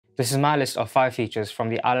This is my list of 5 features from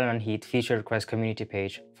the Alan and Heath feature request community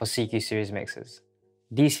page for CQ series mixers.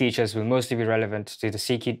 These features will mostly be relevant to the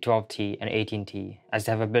CQ12T and 18T as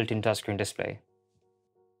they have a built-in touchscreen display.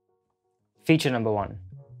 Feature number 1.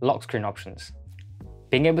 Lock screen options.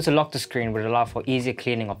 Being able to lock the screen would allow for easier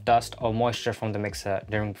cleaning of dust or moisture from the mixer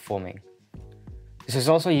during performing. This is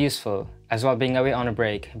also useful, as while being away on a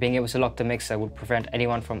break, being able to lock the mixer would prevent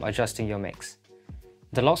anyone from adjusting your mix.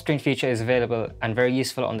 The lock screen feature is available and very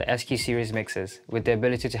useful on the SQ series mixers, with the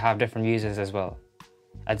ability to have different users as well.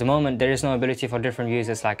 At the moment, there is no ability for different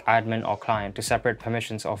users like admin or client to separate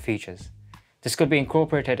permissions or features. This could be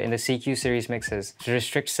incorporated in the CQ series mixers to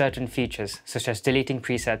restrict certain features such as deleting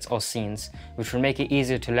presets or scenes, which will make it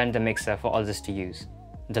easier to lend the mixer for others to use.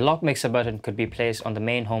 The lock mixer button could be placed on the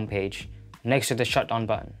main home page next to the shutdown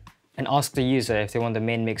button and ask the user if they want the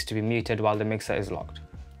main mix to be muted while the mixer is locked.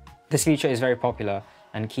 This feature is very popular,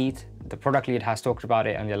 and Keith, the product lead, has talked about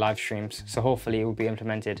it on their live streams, so hopefully it will be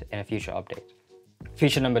implemented in a future update.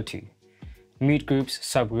 Feature number 2. Mute groups,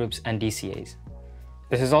 subgroups and DCAs.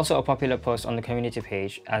 This is also a popular post on the community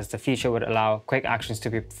page, as the feature would allow quick actions to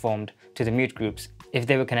be performed to the mute groups if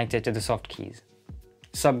they were connected to the soft keys.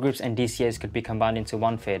 Subgroups and DCAs could be combined into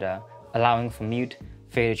one fader, allowing for mute,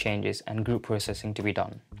 fader changes and group processing to be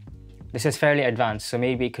done. This is fairly advanced, so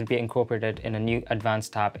maybe it could be incorporated in a new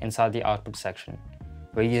advanced tab inside the output section,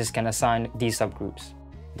 where users can assign these subgroups.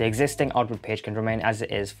 The existing output page can remain as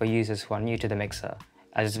it is for users who are new to the mixer,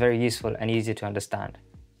 as it's very useful and easy to understand.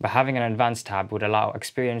 But having an advanced tab would allow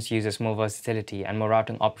experienced users more versatility and more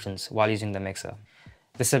routing options while using the mixer.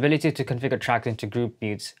 This ability to configure tracks into group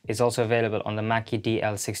mutes is also available on the Mackie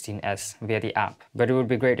DL16S via the app, but it would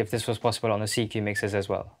be great if this was possible on the CQ mixers as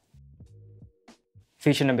well.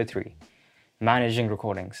 Feature number 3. Managing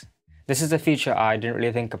recordings. This is a feature I didn't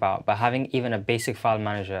really think about, but having even a basic file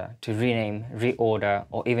manager to rename, reorder,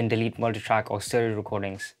 or even delete multi-track or stereo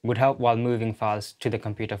recordings would help while moving files to the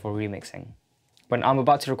computer for remixing. When I'm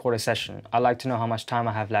about to record a session, I like to know how much time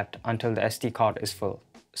I have left until the SD card is full.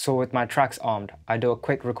 So with my tracks armed, I do a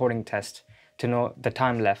quick recording test to know the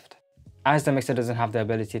time left. As the mixer doesn't have the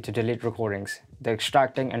ability to delete recordings, the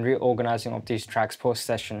extracting and reorganizing of these tracks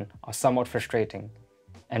post-session are somewhat frustrating,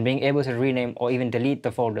 and being able to rename or even delete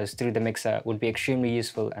the folders through the mixer would be extremely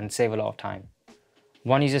useful and save a lot of time.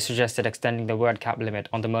 One user suggested extending the word cap limit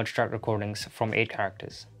on the multitrack recordings from 8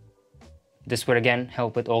 characters. This would again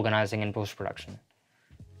help with organizing in post-production.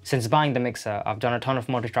 Since buying the mixer, I've done a ton of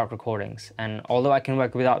multitrack recordings, and although I can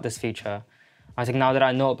work without this feature, I think now that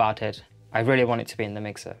I know about it, I really want it to be in the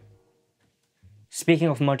mixer. Speaking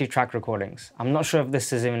of multitrack recordings, I'm not sure if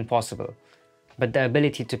this is even possible, but the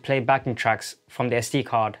ability to play backing tracks from the SD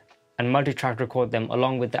card and multitrack record them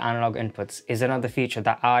along with the analog inputs is another feature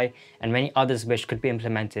that I and many others wish could be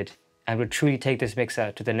implemented and would truly take this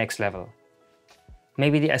mixer to the next level.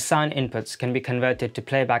 Maybe the assigned inputs can be converted to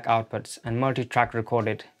playback outputs and multitrack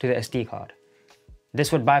recorded to the SD card.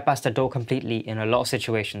 This would bypass the door completely in a lot of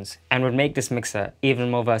situations and would make this mixer even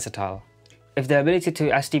more versatile. If the ability to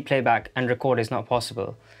SD playback and record is not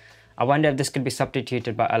possible, I wonder if this could be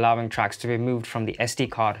substituted by allowing tracks to be moved from the SD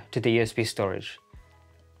card to the USB storage.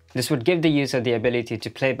 This would give the user the ability to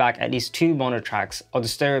play back at least 2 mono tracks or the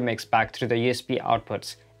stereo mix back through the USB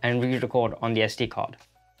outputs and re-record on the SD card.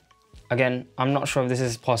 Again, I'm not sure if this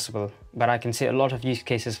is possible, but I can see a lot of use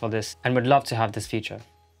cases for this and would love to have this feature.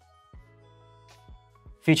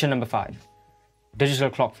 Feature number 5. Digital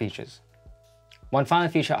clock features. One final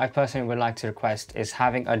feature I personally would like to request is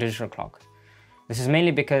having a digital clock. This is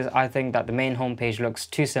mainly because I think that the main homepage looks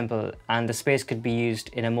too simple and the space could be used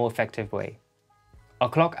in a more effective way. A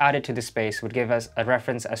clock added to the space would give us a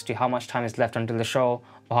reference as to how much time is left until the show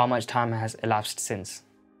or how much time has elapsed since.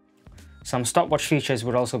 Some stopwatch features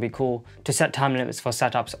would also be cool to set time limits for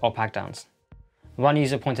setups or packdowns. One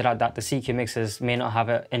user pointed out that the CQ mixers may not have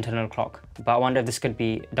an internal clock, but I wonder if this could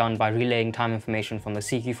be done by relaying time information from the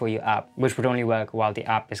CQ4U app, which would only work while the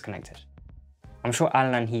app is connected. I'm sure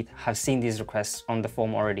Alan and Heath have seen these requests on the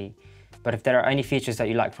forum already, but if there are any features that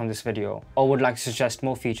you like from this video or would like to suggest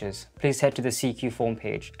more features, please head to the CQ forum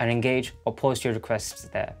page and engage or post your requests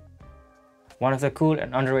there. One of the cool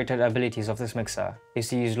and underrated abilities of this mixer is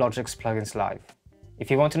to use Logic's plugins live. If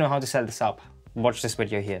you want to know how to set this up, watch this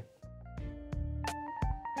video here.